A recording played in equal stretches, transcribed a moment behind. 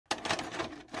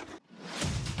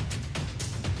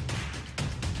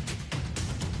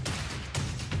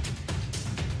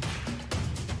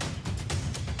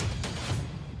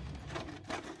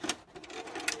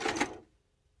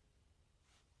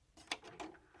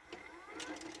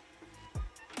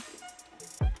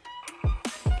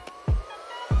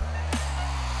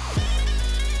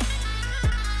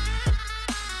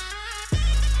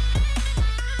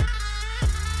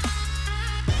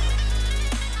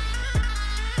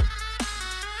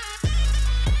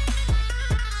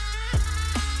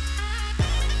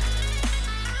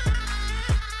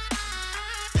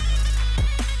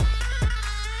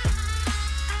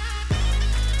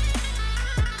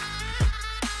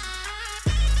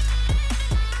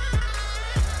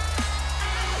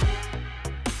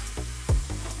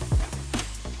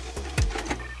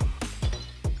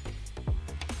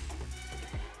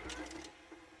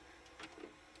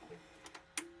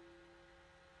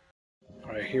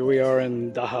Here we are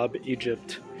in Dahab,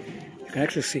 Egypt. You can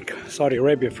actually see Saudi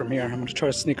Arabia from here. I'm going to try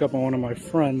to sneak up on one of my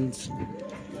friends.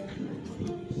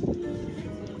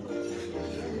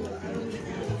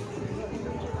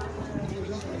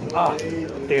 Ah,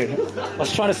 dude, I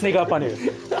was trying to sneak up on you.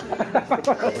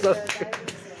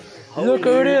 Look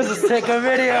who it is, let's take a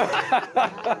video.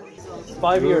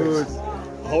 5 years.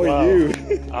 How are you?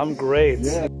 I'm great.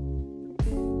 Yeah.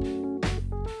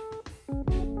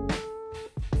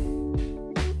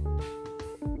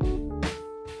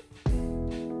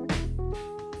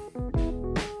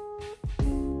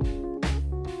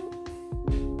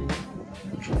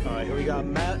 Alright, here we got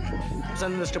Matt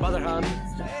sending this to Badrhan.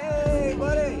 Hey,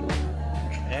 buddy!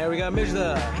 And we got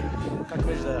Mijda.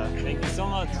 Thank you so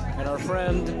much. And our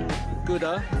friend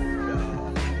Guda.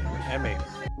 And me.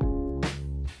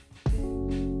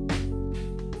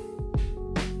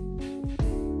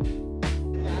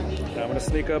 I'm gonna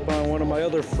sneak up on one of my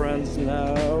other friends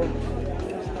now.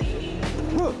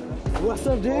 What's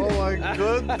up, dude? Oh my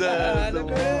goodness!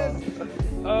 Look at this.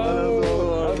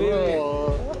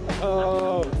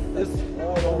 Oh,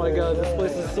 oh my god, this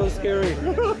place is so scary.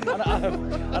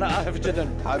 أنا أعرف جدا.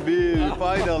 Habib,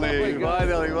 finally,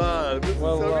 finally, man. This is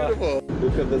so beautiful.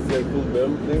 Look at the circle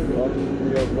building on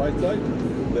your right side.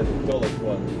 The tallest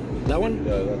one. That one?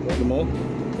 Yeah, that one. The mall?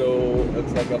 So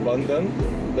it's like abandoned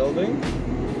building,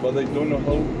 but they don't know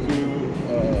how to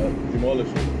demolish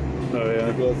it. Oh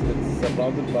yeah. Because it's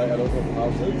surrounded by a lot of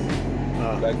houses,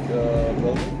 like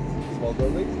buildings, small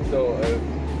buildings. So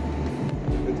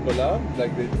it's collapsed,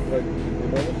 like they try to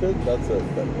demolish it. That's it.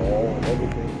 Then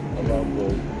everything around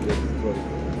will get destroyed.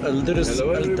 الدرس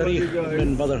التاريخ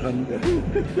من بدرهن.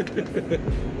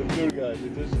 The tour guide, the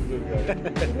Egyptian tour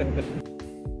guide.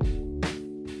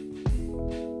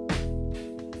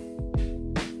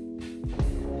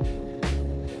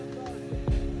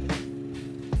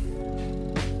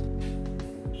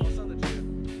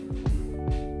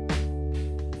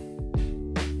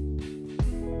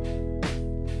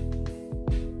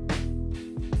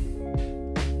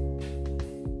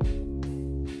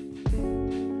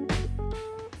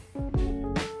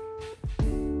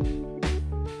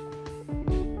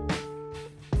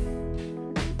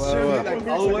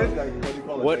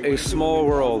 What a small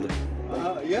world.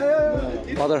 Yeah.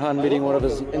 Badrhan meeting one of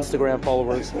his Instagram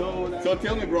followers. So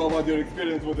tell me, bro, about your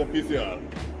experience with the PCR.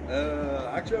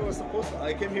 Actually,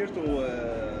 I came here to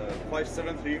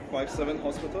 57357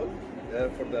 hospital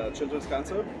for the children's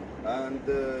cancer. And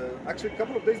actually, a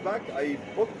couple of days back, I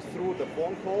booked through the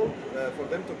phone call for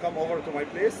them to come over to my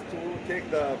place to take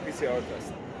the PCR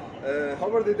test.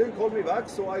 However, they didn't call me back,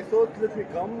 so I thought, let me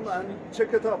come and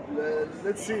check it up.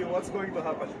 Let's see what's going to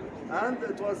happen. And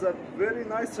it was a very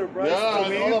nice surprise to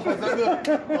me. all of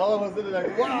a sudden,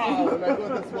 like, wow, like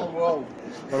what a small world.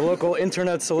 Our local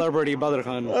internet celebrity,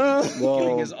 Badrhan,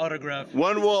 giving his autograph.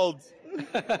 One world.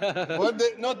 One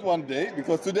day, not one day,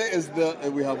 because today is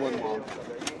we have 1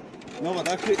 month. No, but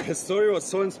actually, his story was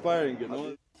so inspiring, you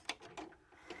know.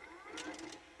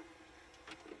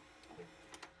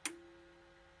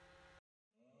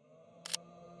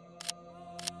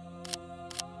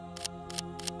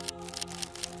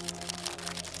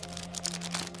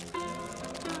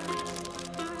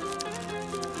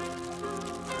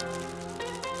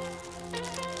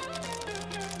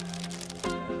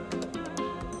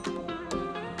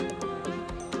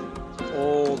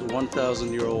 Old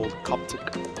 1,000-year-old Coptic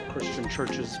Christian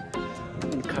churches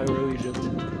in Cairo, Egypt.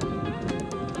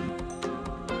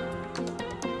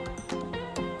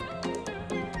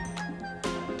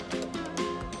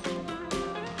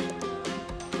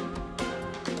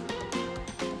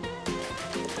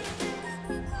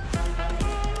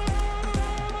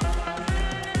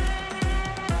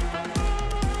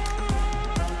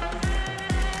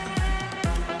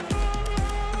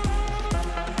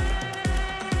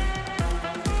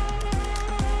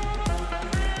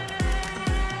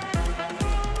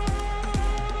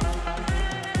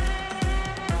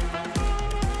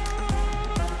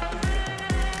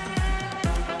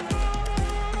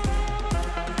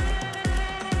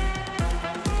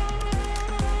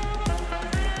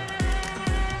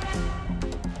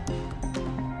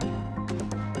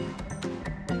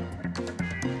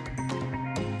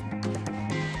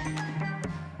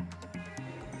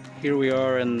 Here we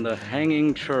are in the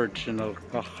Hanging Church in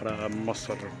Al-Qahra,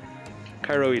 Masr,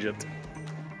 Cairo, Egypt.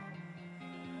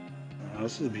 Oh,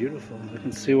 this is beautiful. You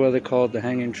can see why they call it the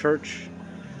Hanging Church.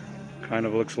 Kind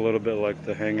of looks a little bit like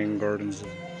the Hanging Gardens of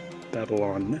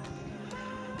Babylon.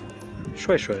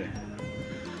 Shway shway.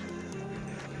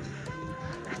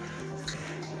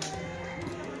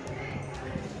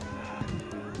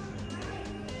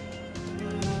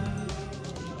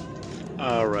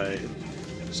 All right,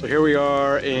 so here we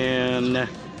are in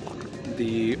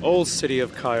the old city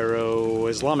of Cairo,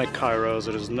 Islamic Cairo as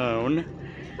it is known.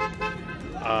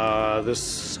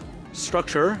 This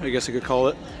structure, I guess you could call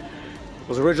it,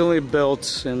 was originally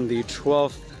built in the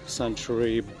 12th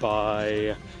century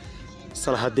by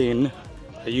Salahuddin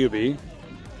Ayyubi,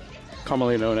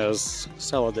 commonly known as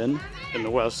Saladin in the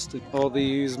West. All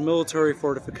these military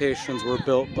fortifications were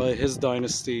built by his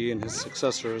dynasty and his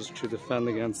successors to defend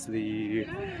against the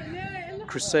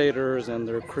Crusaders and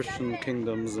their Christian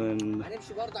kingdoms in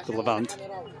the Levant.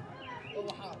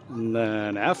 And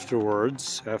then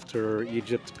afterwards, after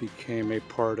Egypt became a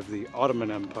part of the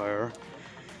Ottoman Empire,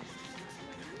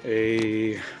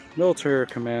 a military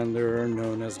commander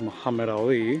known as Muhammad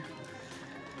Ali,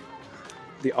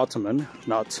 the Ottoman,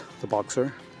 not the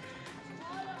boxer,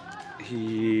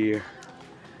 he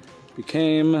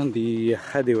became the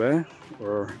Khedive,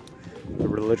 or the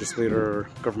religious leader,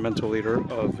 governmental leader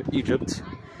of Egypt,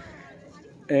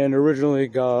 and originally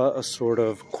got a sort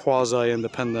of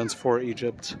quasi-independence for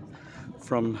Egypt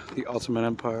from the Ottoman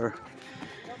Empire.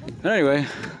 And anyway,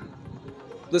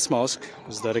 this mosque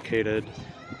was dedicated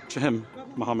to him,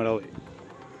 Muhammad Ali.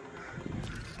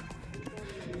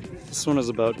 This one is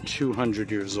about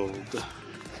 200 years old.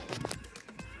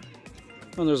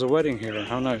 Oh, there's a wedding here.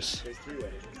 How nice. There's 3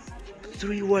 weddings.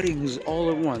 3 weddings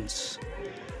all at once.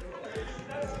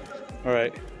 All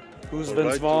right. Who's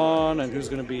Vince Vaughn and who's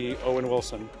going to be Owen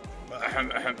Wilson?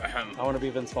 I want to be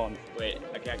Vince Vaughn. Wait,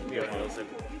 I can't be Owen Wilson.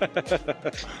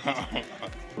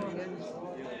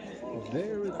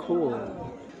 Very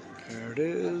cool. There it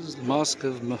is, the Mosque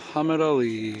of Muhammad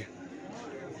Ali.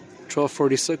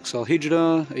 1246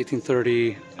 Al-Hijra,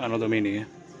 1830 Anno Domini.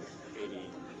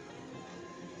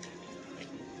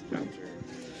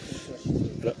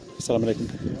 Assalamu alaikum.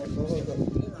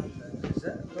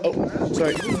 Oh,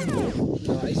 sorry.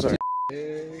 Sorry.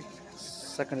 Okay,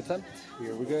 second attempt.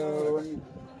 Here we go.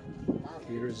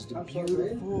 Here's the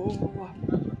beautiful.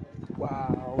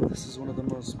 Wow, this is one of the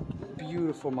most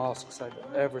beautiful mosques I've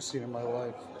ever seen in my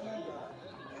life.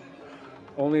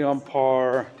 Only on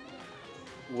par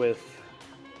with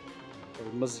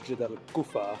Masjid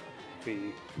al-Kufa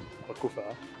في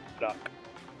الكوفة العراق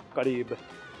قريب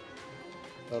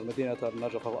مدينة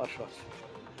النجف الأشرف.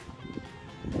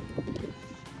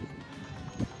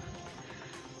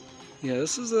 Yeah,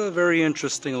 this is a very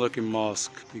interesting looking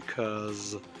mosque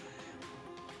because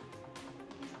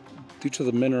due to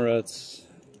the minaret's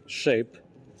shape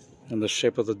and the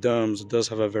shape of the domes, it does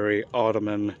have a very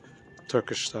Ottoman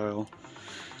Turkish style,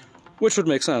 which would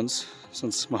make sense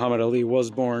since Muhammad Ali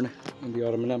was born in the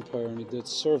Ottoman Empire and he did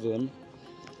serve them.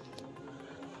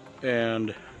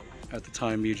 And at the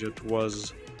time, Egypt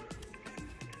was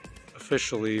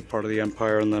officially part of the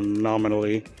empire and then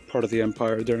nominally part of the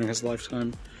empire during his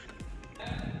lifetime.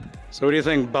 So what do you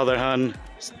think, Badrhan?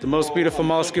 It's the most beautiful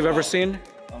mosque you've ever seen?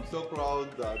 I'm so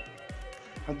proud that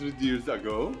 100 years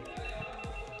ago,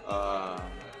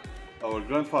 our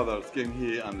grandfathers came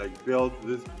here and built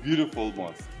this beautiful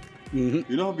mosque. You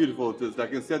know how beautiful it is?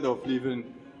 Like instead of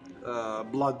leaving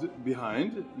blood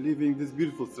behind, leaving this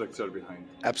beautiful structure behind.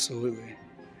 Absolutely.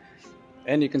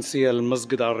 And you can see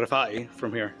Al-Masjid al-Rifai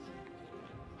from here,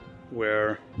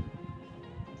 where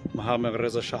Muhammad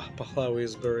Reza Shah Pahlawi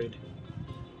is buried.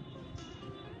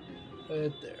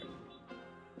 Right there.